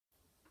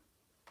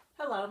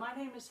Hello, my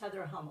name is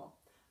Heather Hummel.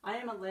 I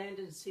am a land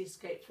and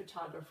seascape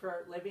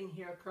photographer living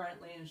here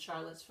currently in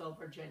Charlottesville,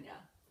 Virginia.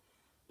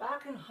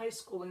 Back in high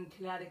school in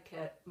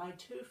Connecticut, my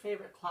two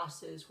favorite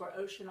classes were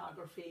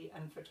oceanography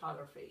and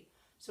photography,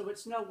 so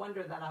it's no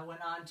wonder that I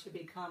went on to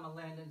become a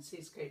land and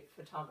seascape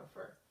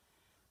photographer.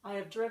 I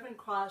have driven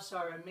across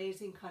our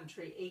amazing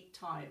country 8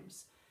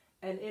 times,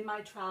 and in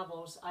my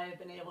travels I have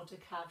been able to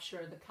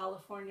capture the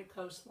California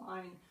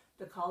coastline,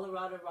 the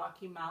Colorado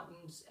Rocky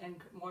Mountains, and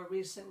more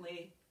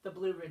recently the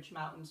Blue Ridge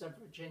Mountains of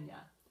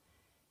Virginia.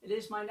 It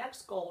is my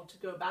next goal to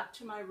go back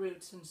to my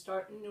roots and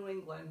start in New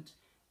England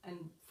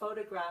and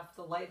photograph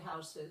the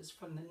lighthouses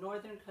from the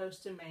northern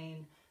coast of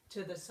Maine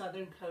to the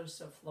southern coast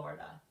of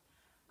Florida.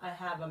 I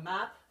have a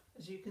map,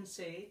 as you can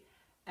see,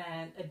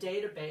 and a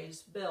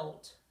database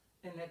built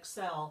in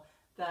Excel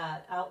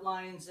that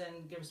outlines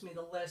and gives me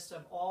the list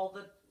of all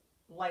the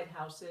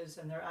lighthouses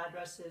and their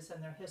addresses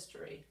and their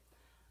history.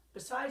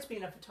 Besides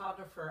being a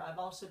photographer, I've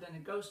also been a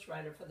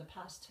ghostwriter for the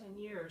past 10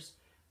 years,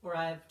 where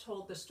I've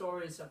told the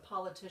stories of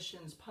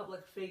politicians,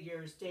 public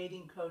figures,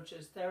 dating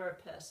coaches,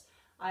 therapists.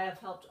 I have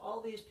helped all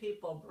these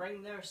people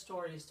bring their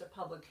stories to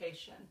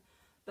publication.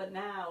 But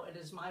now it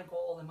is my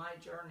goal and my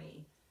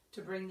journey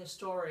to bring the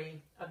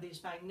story of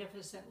these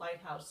magnificent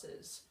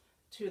lighthouses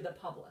to the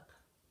public.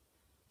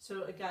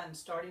 So again,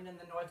 starting in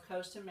the north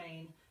coast of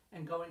Maine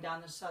and going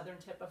down the southern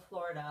tip of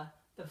Florida,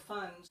 the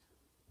funds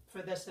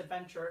for this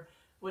adventure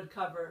would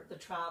cover the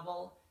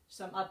travel,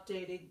 some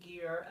updated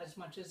gear. As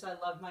much as I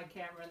love my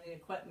camera and the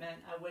equipment,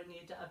 I would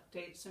need to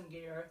update some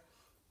gear.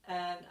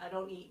 And I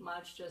don't eat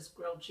much, just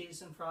grilled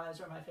cheese and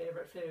fries are my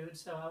favorite food,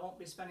 so I won't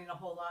be spending a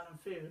whole lot on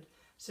food.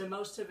 So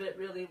most of it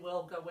really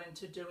will go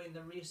into doing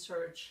the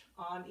research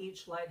on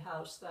each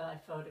lighthouse that I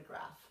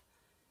photograph.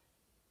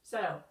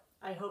 So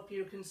I hope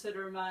you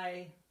consider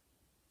my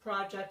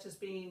project as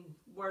being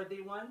a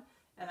worthy one,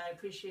 and I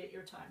appreciate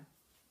your time.